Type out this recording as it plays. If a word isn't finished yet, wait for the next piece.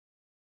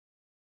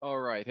All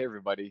right, hey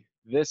everybody.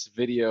 This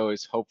video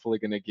is hopefully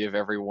going to give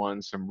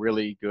everyone some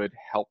really good,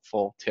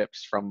 helpful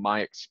tips from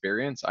my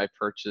experience. I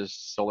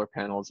purchased solar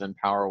panels and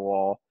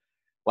Powerwall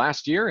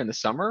last year in the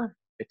summer.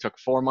 It took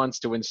 4 months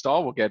to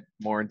install. We'll get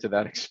more into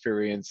that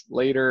experience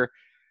later.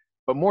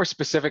 But more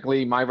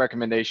specifically, my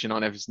recommendation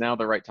on if it's now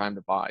the right time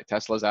to buy.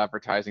 Tesla's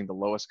advertising the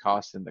lowest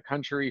cost in the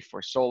country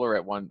for solar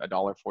at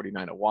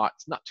 $1.49 a watt.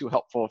 It's not too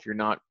helpful if you're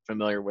not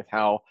familiar with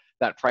how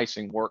that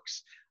pricing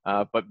works.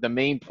 But the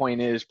main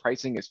point is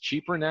pricing is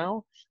cheaper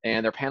now,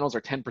 and their panels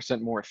are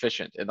 10% more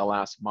efficient in the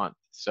last month.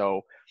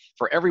 So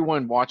for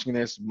everyone watching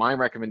this, my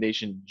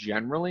recommendation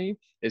generally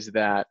is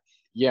that,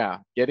 yeah,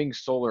 getting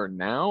solar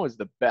now is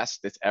the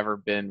best it's ever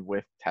been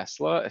with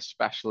Tesla,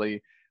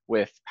 especially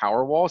with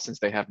Powerwall, since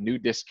they have new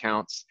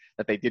discounts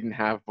that they didn't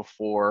have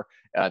before.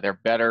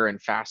 They're better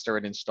and faster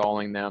at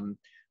installing them.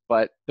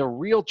 But the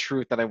real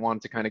truth that I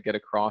wanted to kind of get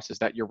across is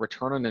that your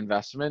return on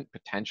investment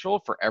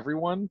potential for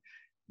everyone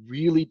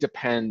really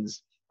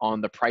depends on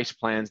the price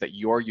plans that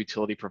your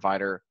utility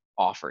provider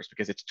offers,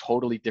 because it's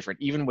totally different.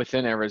 Even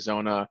within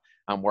Arizona,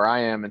 where I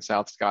am in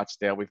South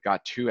Scottsdale, we've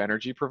got two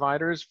energy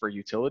providers for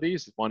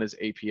utilities. One is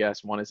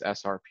APS, one is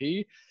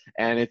SRP,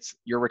 and it's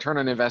your return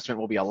on investment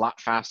will be a lot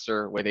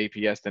faster with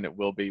APS than it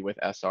will be with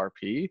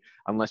SRP,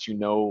 unless you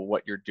know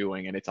what you're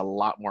doing. And it's a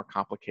lot more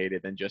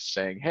complicated than just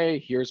saying,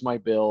 hey, here's my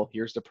bill,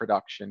 here's the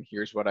production,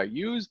 here's what I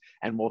use,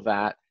 and will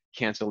that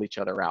cancel each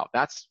other out?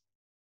 That's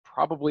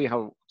probably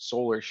how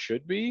solar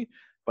should be,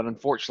 but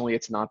unfortunately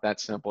it's not that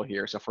simple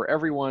here. So for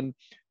everyone,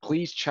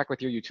 please check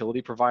with your utility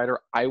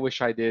provider. I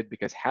wish I did,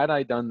 because had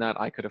I done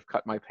that, I could have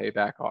cut my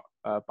payback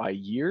by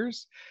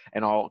years.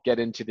 And I'll get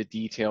into the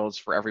details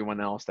for everyone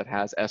else that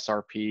has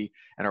SRP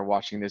and are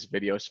watching this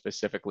video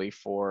specifically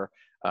for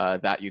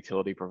that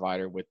utility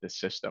provider with the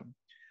system.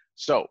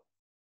 So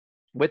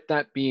with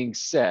that being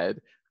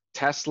said,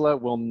 Tesla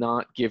will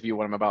not give you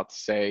what I'm about to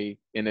say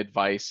in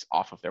advice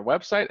off of their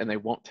website, and they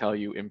won't tell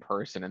you in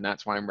person. And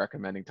that's why I'm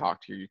recommending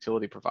talk to your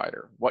utility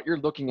provider. What you're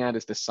looking at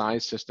is the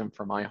size system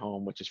for my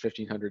home, which is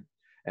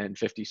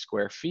 1,550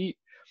 square feet.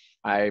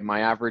 My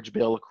average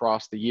bill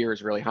across the year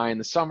is really high in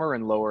the summer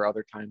and lower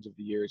other times of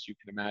the year, as you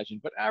can imagine,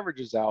 but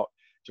averages out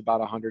to about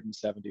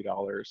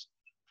 $170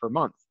 per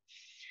month.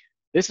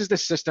 This is the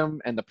system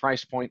and the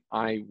price point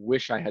I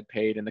wish I had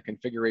paid and the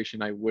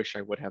configuration I wish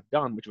I would have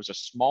done, which was a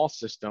small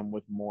system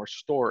with more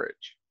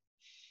storage.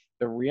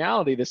 The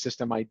reality, the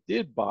system I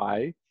did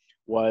buy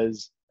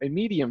was a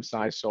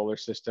medium-sized solar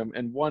system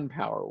and one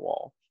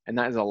Powerwall, and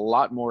that is a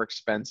lot more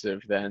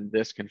expensive than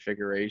this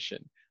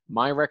configuration.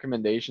 My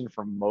recommendation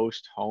for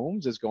most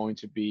homes is going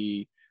to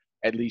be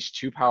at least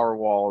two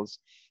Powerwalls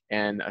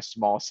and a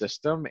small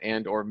system,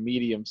 and or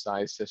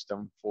medium-sized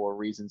system for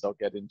reasons I'll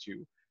get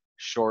into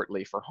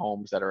shortly, for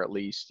homes that are at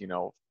least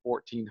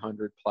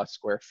 1,400 plus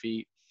square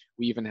feet.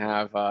 We even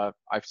have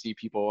I've seen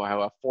people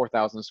have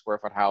 4,000 square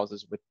foot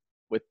houses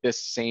with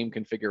this same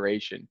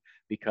configuration,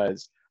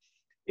 because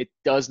it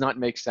does not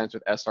make sense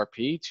with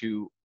SRP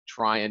to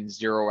try and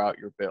zero out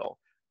your bill.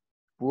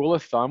 Rule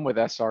of thumb with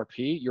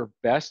SRP, your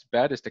best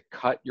bet is to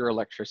cut your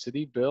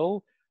electricity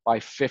bill by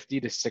 50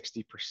 to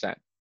 60%.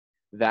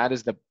 That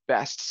is the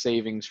best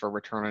savings for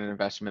return on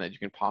investment that you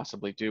can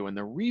possibly do. And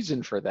the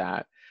reason for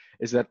that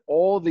is that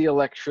all the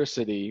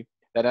electricity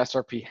that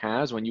SRP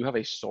has when you have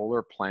a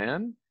solar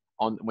plan,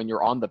 when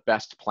you're on the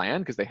best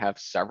plan, because they have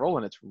several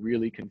and it's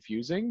really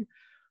confusing,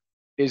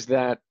 is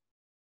that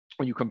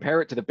when you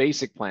compare it to the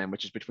basic plan,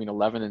 which is between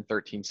 11 and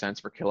 13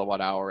 cents per kilowatt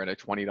hour and a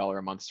 $20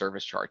 a month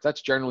service charge.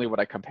 That's generally what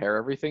I compare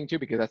everything to,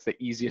 because that's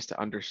the easiest to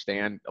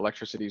understand.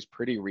 Electricity is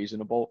pretty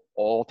reasonable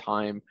all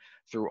time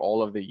through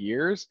all of the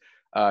years,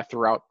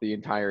 throughout the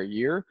entire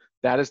year.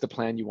 That is the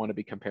plan you want to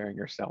be comparing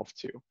yourself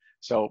to.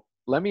 So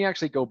let me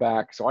actually go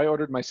back. So I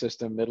ordered my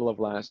system middle of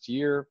last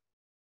year.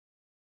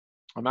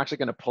 I'm actually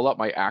going to pull up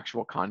my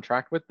actual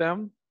contract with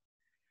them.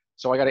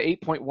 So I got an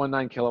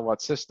 8.19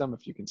 kilowatt system,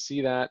 if you can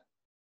see that.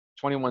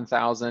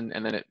 21,000,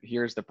 and then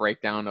here's the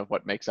breakdown of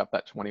what makes up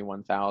that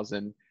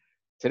 21,000.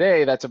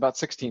 Today, that's about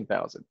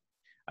 16,000.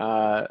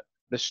 The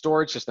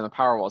storage system, the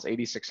Powerwall, is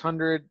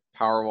 8,600,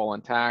 Powerwall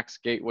and tax,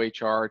 gateway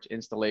charge,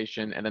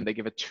 installation, and then they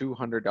give a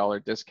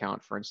 $200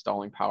 discount for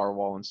installing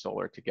Powerwall and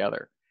solar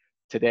together.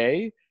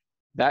 Today,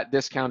 that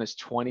discount is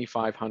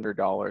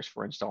 $2,500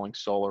 for installing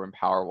solar and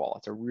Powerwall.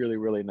 It's a really,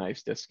 really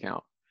nice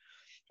discount.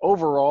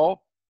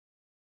 Overall,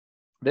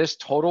 this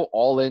total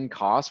all-in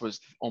cost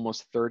was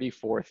almost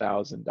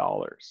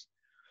 $34,000.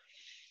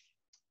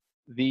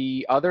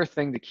 The other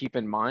thing to keep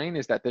in mind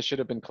is that this should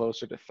have been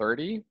closer to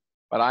 30,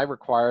 but I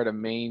required a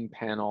main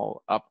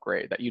panel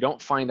upgrade that you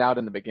don't find out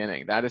in the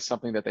beginning. That is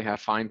something that they have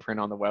fine print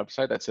on the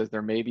website that says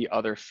there may be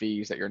other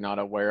fees that you're not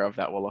aware of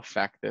that will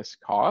affect this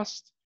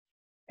cost.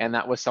 And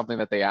that was something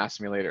that they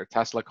asked me later.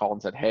 Tesla called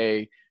and said,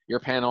 hey, your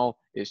panel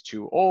is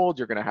too old.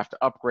 You're going to have to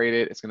upgrade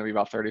it. It's going to be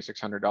about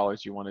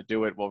 $3,600. You want to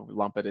do it, we'll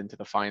lump it into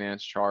the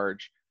finance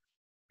charge.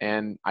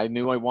 And I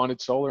knew I wanted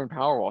solar and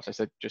Powerwall. So I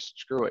said, just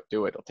screw it,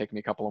 do it. It'll take me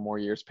a couple of more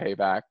years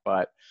payback,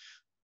 but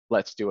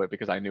let's do it,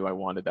 because I knew I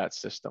wanted that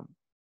system.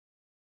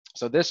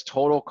 So this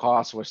total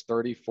cost was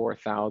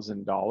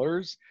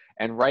 $34,000.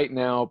 And right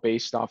now,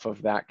 based off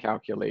of that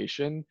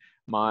calculation,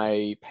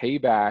 my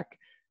payback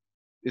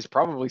is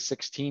probably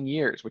 16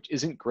 years, which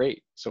isn't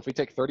great. So if we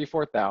take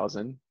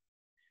 34,000,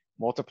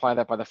 multiply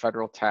that by the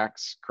federal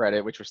tax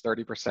credit, which was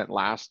 30%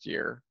 last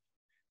year,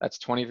 that's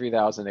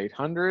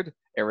 23,800.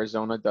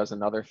 Arizona does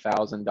another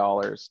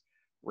 $1,000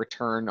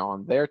 return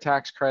on their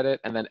tax credit,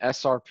 and then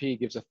SRP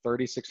gives a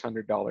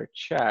 $3,600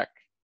 check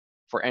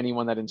for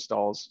anyone that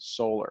installs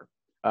solar,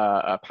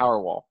 a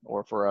Powerwall,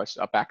 or for a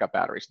backup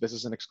battery. So this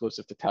isn't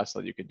exclusive to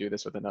Tesla. You could do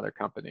this with another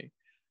company.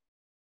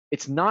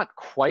 It's not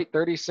quite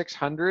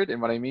 3,600,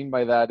 and what I mean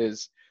by that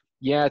is,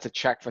 yeah, it's a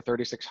check for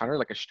 3,600,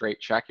 like a straight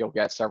check you'll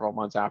get several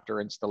months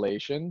after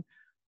installation,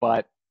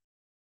 but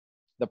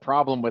the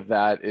problem with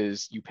that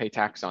is you pay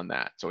tax on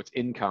that. So it's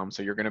income.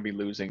 So you're going to be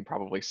losing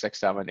probably $600,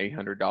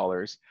 $700,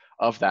 $800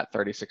 of that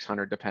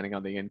 3,600, depending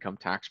on the income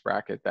tax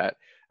bracket that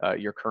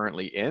you're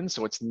currently in.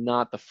 So it's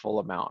not the full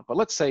amount, but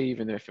let's say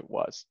even if it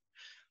was.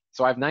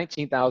 So I have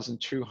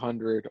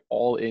 19,200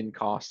 all-in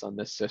costs on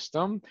this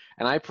system,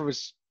 and I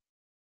was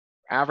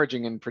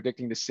averaging and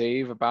predicting to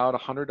save about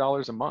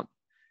 $100 a month.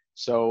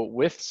 So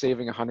with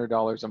saving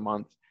 $100 a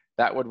month,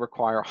 that would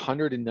require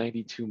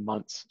 192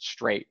 months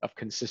straight of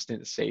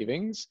consistent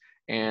savings.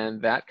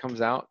 And that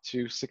comes out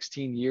to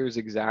 16 years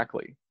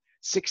exactly.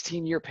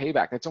 16-year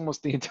payback. That's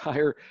almost the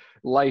entire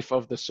life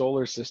of the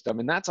solar system.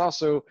 And that's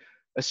also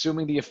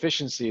assuming the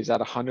efficiency is at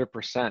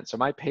 100%. So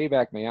my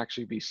payback may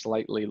actually be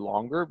slightly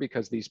longer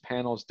because these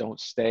panels don't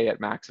stay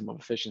at maximum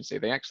efficiency.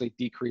 They actually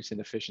decrease in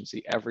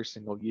efficiency every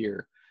single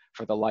year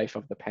for the life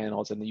of the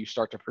panels, and then you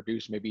start to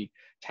produce maybe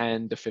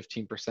 10 to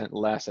 15%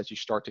 less as you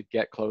start to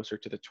get closer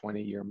to the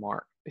 20-year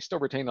mark. They still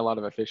retain a lot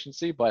of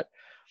efficiency, but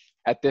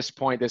at this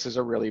point, this is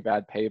a really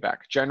bad payback.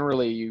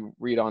 Generally, you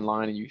read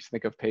online and you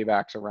think of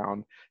paybacks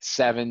around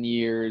 7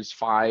 years,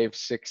 5,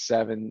 6,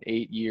 7,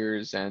 8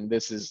 years, and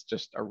this is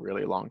just a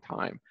really long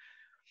time.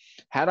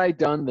 Had I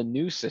done the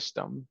new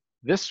system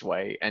this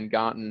way and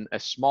gotten a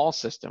small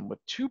system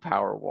with 2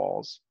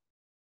 Powerwalls,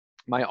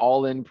 my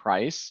all-in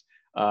price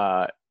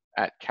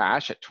at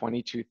cash at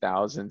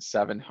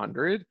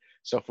 22,700.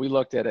 So if we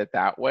looked at it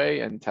that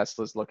way, and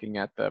Tesla's looking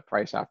at the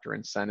price after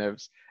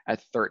incentives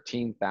at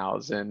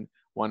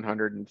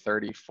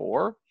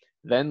 13,134,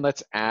 then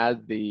let's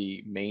add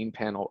the main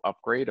panel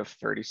upgrade of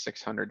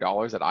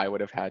 $3,600 that I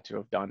would have had to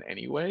have done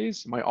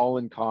anyways. My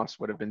all-in cost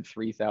would have been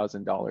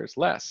 $3,000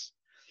 less,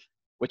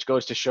 which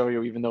goes to show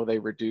you, even though they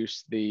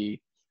reduced the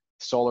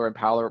solar and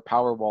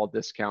Powerwall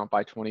discount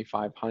by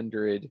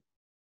 2,500,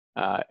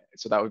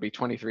 so that would be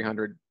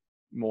 2,300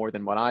 more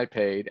than what I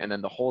paid, and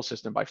then the whole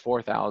system by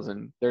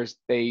 4,000.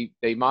 They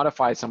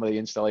modify some of the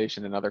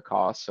installation and other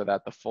costs so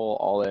that the full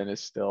all-in is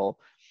still,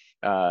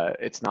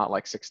 it's not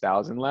like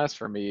 6,000 less.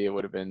 For me, it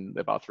would have been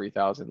about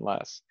 3,000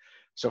 less.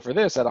 So for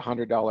this, at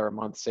 $100 a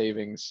month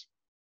savings,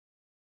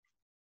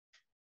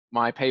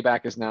 my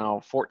payback is now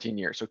 14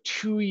 years. So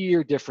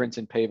 2-year difference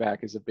in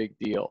payback is a big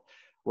deal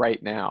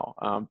right now.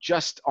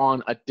 Just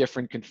on a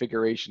different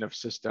configuration of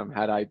system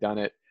had I done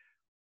it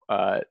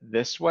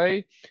this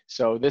way.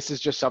 So this is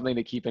just something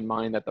to keep in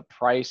mind, that the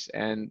price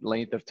and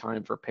length of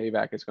time for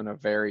payback is going to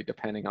vary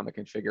depending on the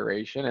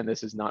configuration. And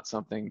this is not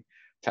something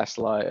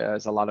Tesla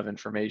has a lot of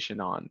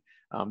information on.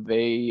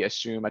 They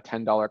assume a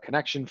 $10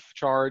 connection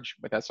charge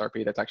with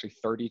SRP. That's actually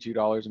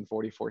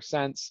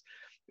 $32.44.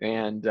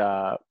 And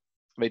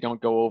they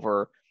don't go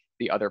over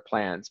the other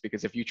plans,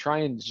 because if you try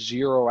and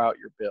zero out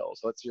your bill,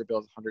 so let's say your bill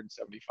is $175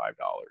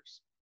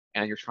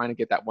 and you're trying to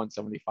get that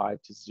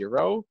 175 to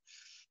zero,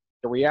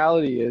 the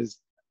reality is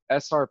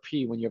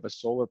SRP, when you have a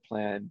solar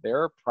plan,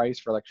 their price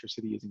for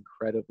electricity is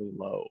incredibly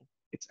low.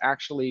 It's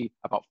actually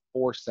about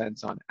 4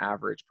 cents on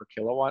average per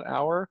kilowatt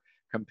hour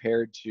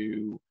compared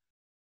to,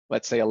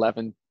 let's say,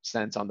 11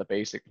 cents on the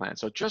basic plan.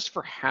 So just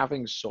for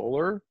having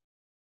solar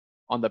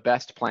on the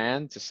best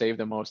plan to save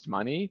the most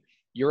money,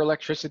 your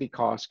electricity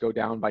costs go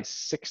down by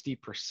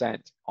 60%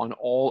 on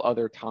all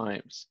other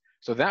times.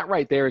 So that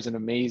right there is an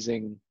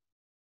amazing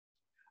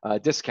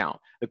discount.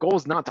 The goal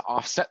is not to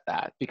offset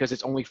that, because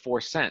it's only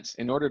 4 cents.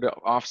 In order to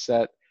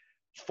offset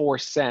 4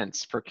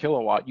 cents per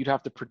kilowatt, you'd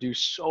have to produce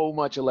so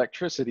much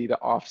electricity to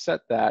offset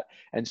that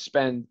and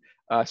spend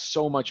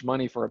so much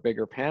money for a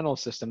bigger panel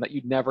system that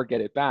you'd never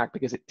get it back,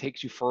 because it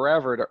takes you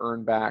forever to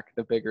earn back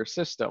the bigger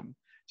system.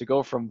 To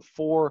go from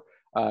 4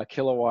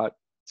 kilowatt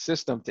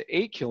system to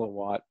 8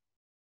 kilowatt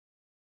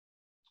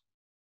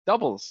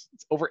doubles.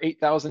 It's over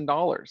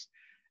 $8,000.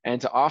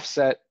 And to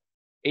offset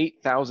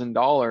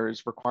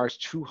 $8,000 requires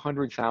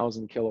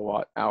 200,000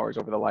 kilowatt hours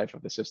over the life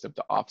of the system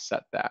to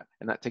offset that.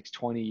 And that takes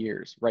 20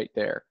 years right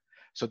there.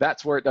 So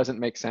that's where it doesn't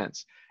make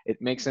sense.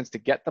 It makes sense to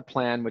get the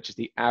plan, which is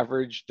the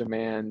average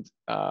demand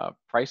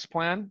price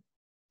plan,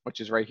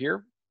 which is right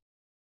here,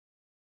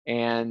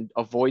 and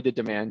avoid the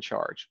demand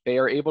charge. They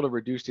are able to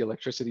reduce the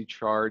electricity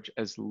charge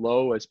as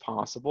low as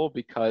possible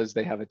because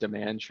they have a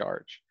demand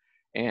charge.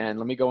 And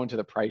let me go into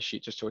the price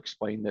sheet just to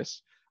explain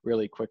this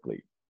really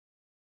quickly.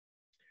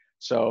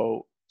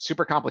 So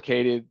super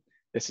complicated.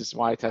 This is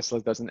why Tesla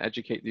doesn't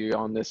educate you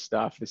on this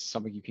stuff. This is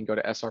something you can go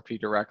to SRP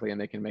directly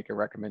and they can make a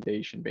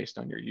recommendation based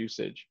on your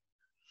usage.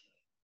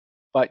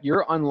 But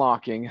you're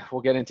unlocking,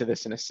 we'll get into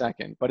this in a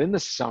second, but in the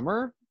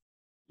summer,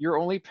 you're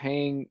only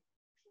paying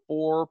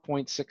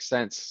 4.6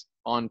 cents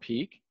on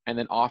peak and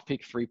then off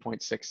peak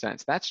 3.6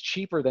 cents. That's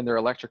cheaper than their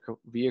electric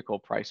vehicle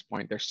price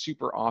point. Their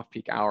super off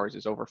peak hours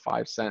is over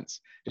 5 cents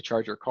to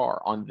charge your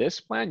car. On this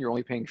plan, you're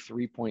only paying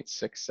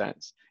 3.6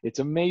 cents. It's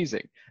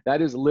amazing.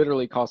 That is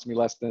literally cost me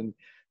less than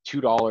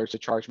 $2 to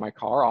charge my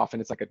car.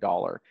 Often it's like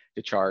 $1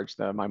 to charge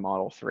my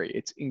Model 3.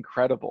 It's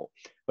incredible.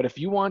 But if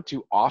you want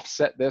to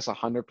offset this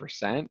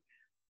 100%,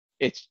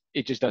 it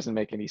just doesn't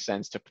make any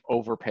sense to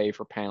overpay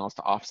for panels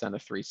to offset a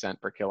 3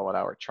 cent per kilowatt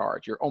hour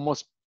charge. You're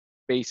almost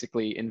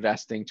basically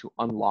investing to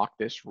unlock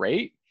this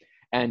rate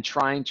and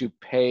trying to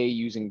pay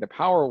using the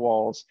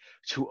Powerwalls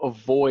to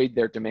avoid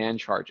their demand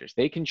charges.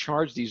 They can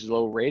charge these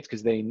low rates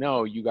because they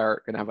know you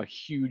are going to have a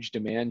huge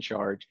demand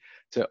charge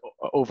to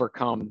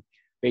overcome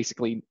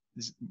basically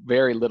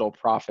very little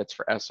profits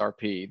for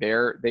SRP.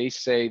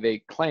 They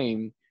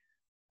claim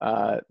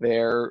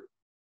their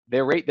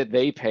rate that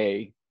they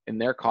pay in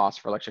their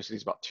cost for electricity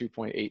is about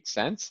 2.8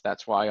 cents.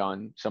 That's why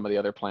on some of the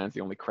other plans, they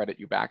only credit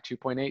you back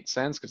 2.8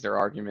 cents because their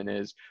argument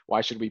is,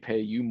 why should we pay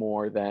you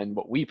more than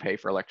what we pay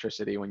for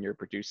electricity when you're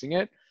producing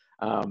it?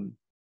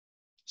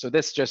 So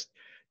this just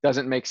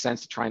doesn't make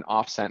sense to try and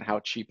offset how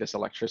cheap this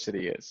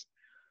electricity is.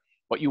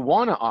 What you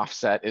want to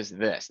offset is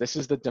this. This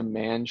is the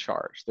demand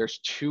charge. There's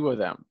two of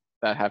them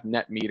that have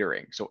net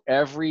metering. So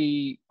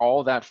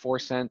all that 4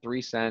 cent,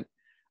 3 cent,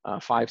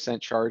 5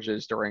 cent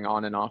charges during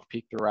on and off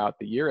peak throughout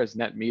the year as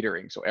net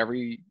metering. So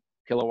every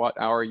kilowatt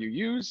hour you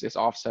use is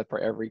offset for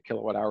every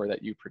kilowatt hour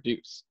that you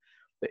produce.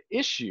 The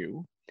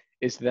issue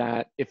is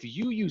that if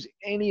you use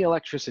any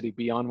electricity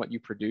beyond what you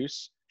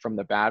produce from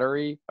the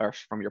battery or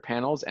from your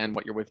panels and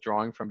what you're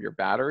withdrawing from your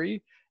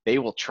battery, they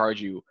will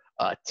charge you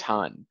a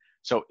ton.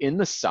 So in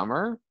the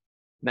summer,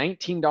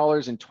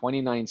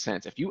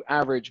 $19.29. If you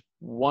average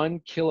 1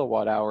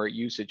 kilowatt hour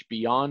usage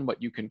beyond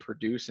what you can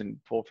produce and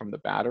pull from the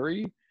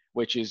battery,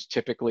 which is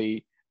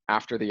typically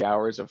after the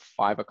hours of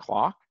 5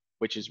 o'clock,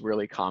 which is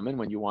really common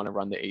when you want to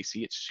run the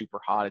AC. It's super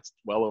hot. It's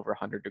well over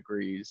 100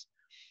 degrees.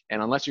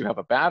 And unless you have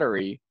a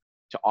battery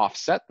to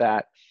offset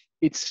that,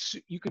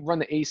 you could run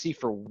the AC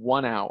for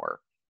 1 hour.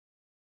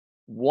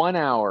 1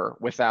 hour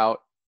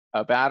without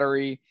a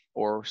battery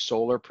or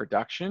solar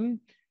production.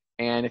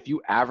 And if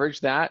you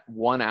average that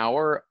 1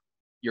 hour,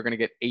 you're going to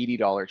get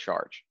 $80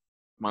 charge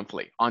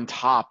monthly on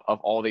top of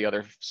all the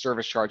other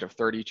service charge of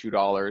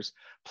 $32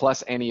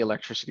 plus any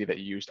electricity that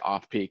you used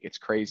off peak. It's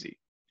crazy.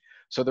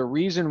 So the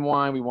reason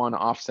why we want to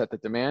offset the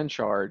demand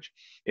charge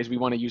is we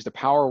want to use the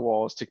power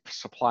walls to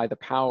supply the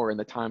power in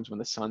the times when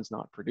the sun's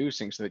not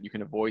producing so that you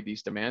can avoid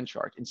these demand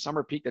charge. In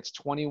summer peak, that's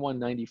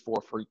 $21.94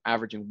 for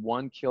averaging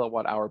 1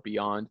 kilowatt hour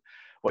beyond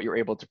what you're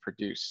able to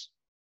produce.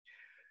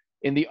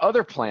 In the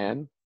other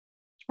plan,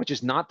 which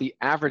is not the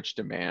average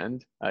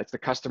demand, it's the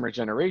customer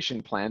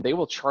generation plan, they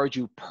will charge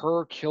you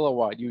per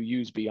kilowatt you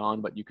use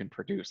beyond what you can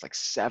produce, like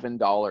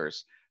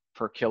 $7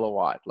 per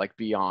kilowatt, like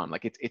beyond.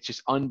 Like it's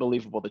just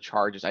unbelievable, the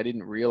charges. I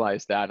didn't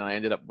realize that, and I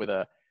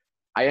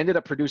ended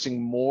up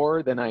producing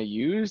more than I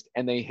used,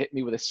 and they hit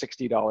me with a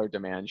 $60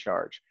 demand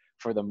charge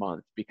for the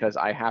month because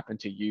I happen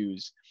to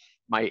use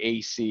my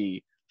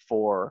AC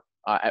for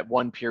at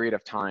one period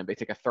of time. They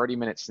take a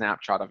 30-minute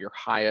snapshot of your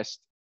highest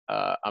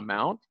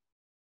amount,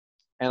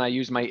 and I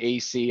use my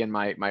AC and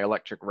my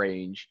electric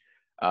range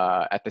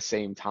at the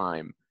same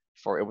time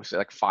it was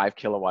like 5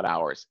 kilowatt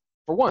hours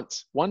for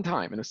one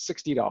time, and it was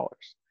 $60.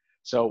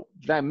 So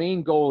that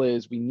main goal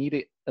is we need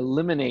to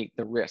eliminate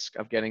the risk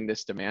of getting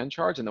this demand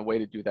charge, and the way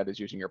to do that is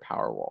using your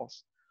power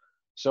walls.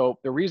 So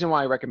the reason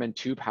why I recommend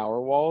 2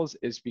 power walls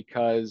is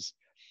because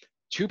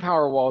 2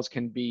 power walls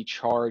can be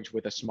charged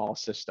with a small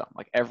system.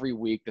 Like every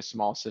week, the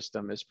small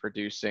system is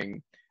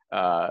producing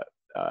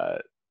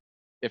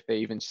if they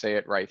even say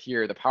it right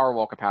here, the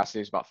Powerwall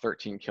capacity is about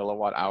 13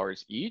 kilowatt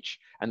hours each,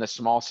 and the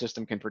small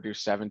system can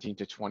produce 17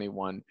 to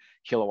 21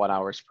 kilowatt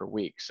hours per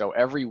week. So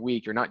every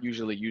week, you're not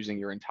usually using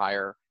your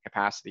entire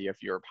capacity of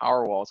your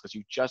Powerwalls because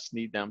you just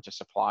need them to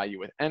supply you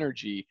with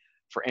energy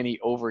for any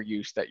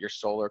overuse that your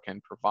solar can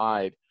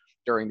provide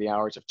during the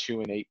hours of 2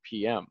 and 8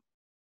 p.m.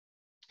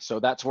 So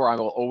that's where I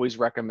will always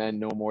recommend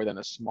no more than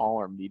a small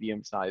or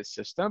medium-sized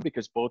system,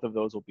 because both of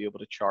those will be able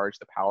to charge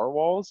the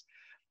Powerwalls.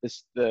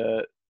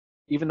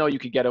 Even though you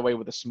could get away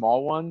with a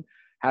small one,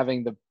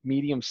 having the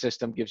medium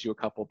system gives you a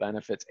couple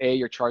benefits. A,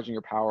 you're charging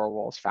your power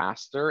walls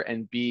faster,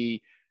 and B,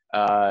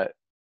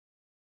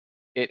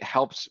 it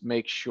helps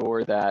make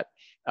sure that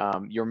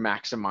you're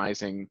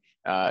maximizing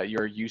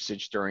your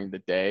usage during the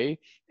day.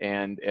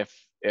 And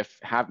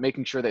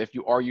making sure that if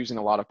you are using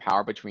a lot of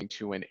power between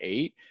 2 and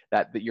 8,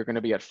 that you're going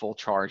to be at full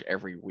charge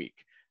every week.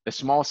 The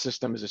small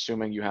system is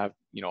assuming you have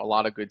a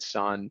lot of good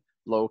sun,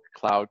 low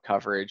cloud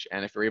coverage,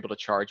 and if you're able to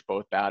charge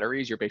both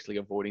batteries, you're basically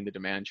avoiding the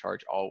demand charge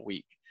all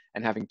week.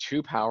 And having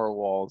 2 power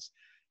walls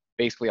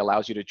basically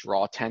allows you to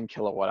draw 10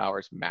 kilowatt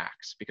hours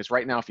max. Because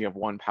right now, if you have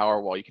one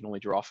Powerwall, you can only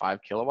draw 5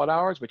 kilowatt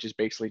hours, which is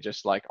basically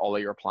just like all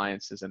of your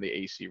appliances and the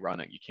AC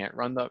running. You can't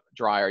run the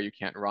dryer, you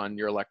can't run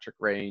your electric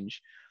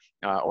range,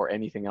 or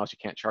anything else. You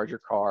can't charge your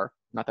car.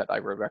 Not that I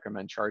would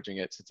recommend charging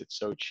it since it's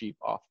so cheap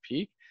off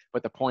peak,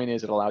 but the point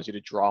is it allows you to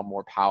draw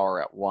more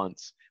power at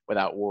once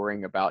without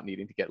worrying about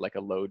needing to get like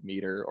a load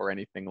meter or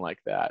anything like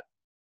that.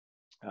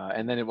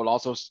 And then it will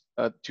also,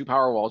 2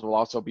 Powerwalls will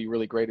also be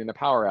really great in a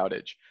power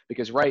outage,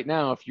 because right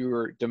now, if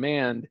your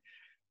demand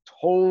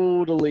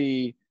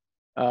totally,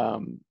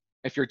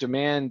 if your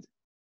demand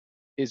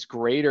is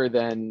greater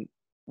than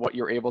what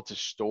you're able to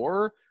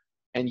store,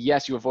 and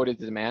yes, you avoided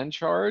the demand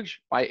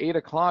charge, by 8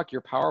 o'clock, your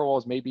power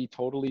walls may be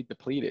totally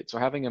depleted. So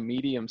having a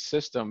medium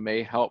system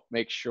may help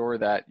make sure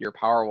that your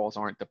power walls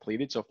aren't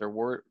depleted. So if there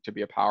were to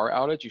be a power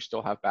outage, you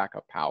still have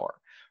backup power.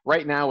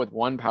 Right now with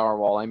one power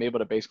wall, I'm able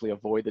to basically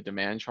avoid the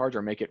demand charge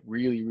or make it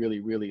really, really,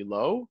 really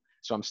low.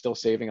 So I'm still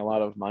saving a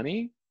lot of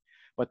money.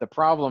 But the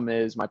problem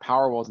is my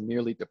power wall is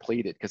nearly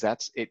depleted, because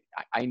that's it.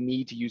 I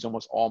need to use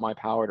almost all my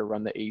power to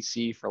run the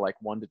AC for like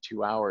 1 to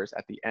 2 hours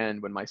at the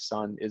end when my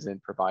sun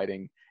isn't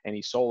providing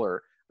any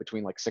solar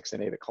between like 6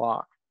 and 8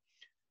 o'clock.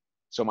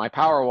 So my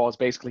power wall is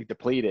basically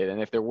depleted.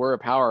 And if there were a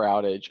power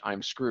outage,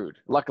 I'm screwed.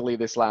 Luckily,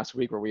 this last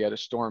week where we had a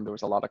storm, there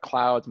was a lot of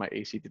clouds. My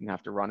AC didn't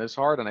have to run as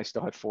hard, and I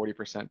still had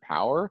 40%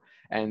 power.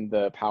 And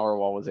the power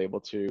wall was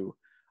able to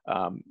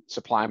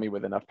supply me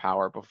with enough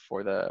power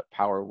before the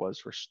power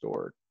was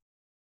restored.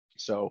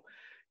 So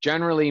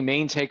generally,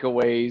 main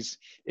takeaways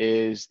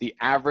is the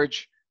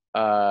average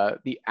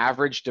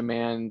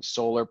demand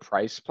solar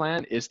price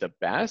plan is the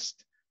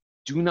best.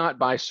 Do not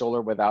buy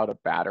solar without a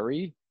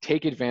battery.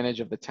 Take advantage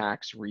of the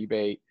tax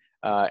rebate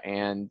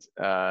and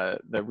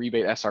the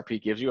rebate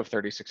SRP gives you of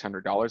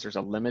 $3,600. There's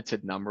a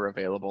limited number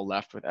available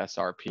left with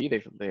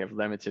SRP. They have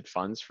limited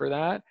funds for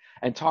that.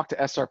 And talk to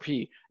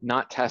SRP,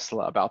 not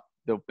Tesla, about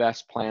the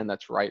best plan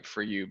that's right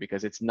for you,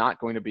 because it's not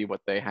going to be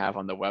what they have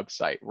on the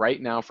website.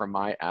 Right now, from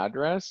my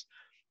address,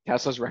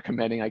 Tesla's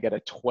recommending I get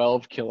a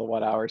 12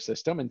 kilowatt hour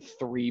system and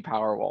 3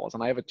 power walls.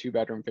 And I have a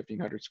 2-bedroom,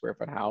 1,500 square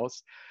foot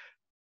house.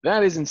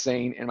 That is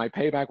insane. And my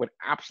payback would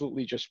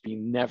absolutely just be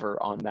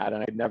never on that.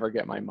 And I'd never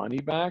get my money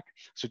back.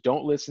 So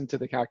don't listen to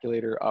the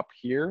calculator up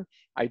here.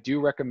 I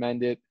do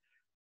recommend it.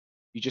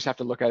 You just have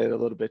to look at it a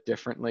little bit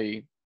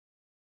differently.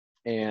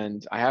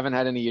 And I haven't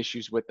had any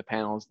issues with the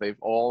panels. They've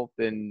all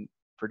been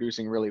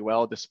producing really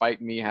well.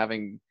 Despite me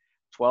having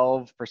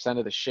 12%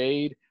 of the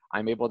shade,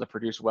 I'm able to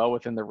produce well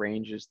within the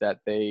ranges that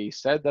they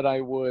said that I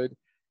would.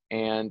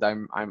 And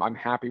I'm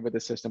happy with the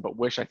system, but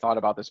wish I thought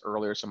about this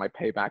earlier so my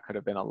payback could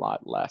have been a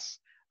lot less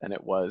than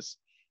it was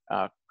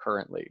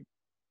currently.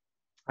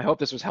 I hope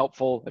this was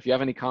helpful. If you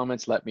have any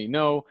comments, let me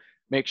know.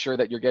 Make sure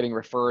that you're getting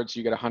referred, so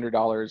you get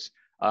 $100.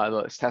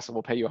 Tesla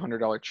will pay you a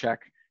 $100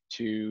 check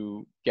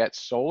to get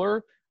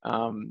solar.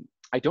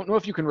 I don't know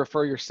if you can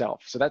refer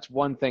yourself. So that's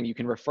one thing. You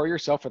can refer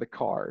yourself for the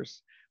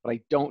cars, but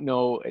I don't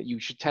know. You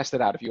should test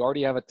it out. If you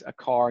already have a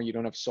car and you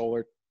don't have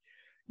solar,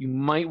 you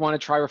might want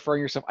to try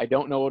referring yourself. I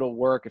don't know it'll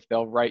work if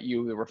they'll write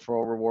you the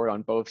referral reward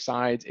on both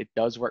sides. It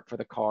does work for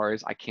the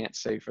cars. I can't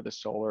say for the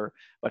solar,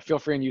 but feel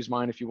free and use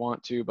mine if you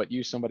want to, but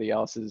use somebody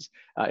else's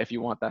if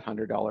you want that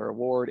 $100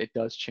 reward. It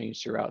does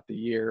change throughout the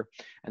year,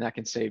 and that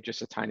can save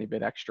just a tiny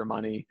bit extra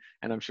money,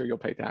 and I'm sure you'll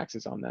pay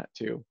taxes on that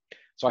too.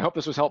 So I hope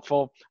this was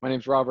helpful. My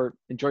name's Robert.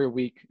 Enjoy your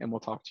week, and we'll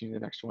talk to you in the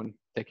next one.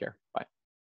 Take care. Bye.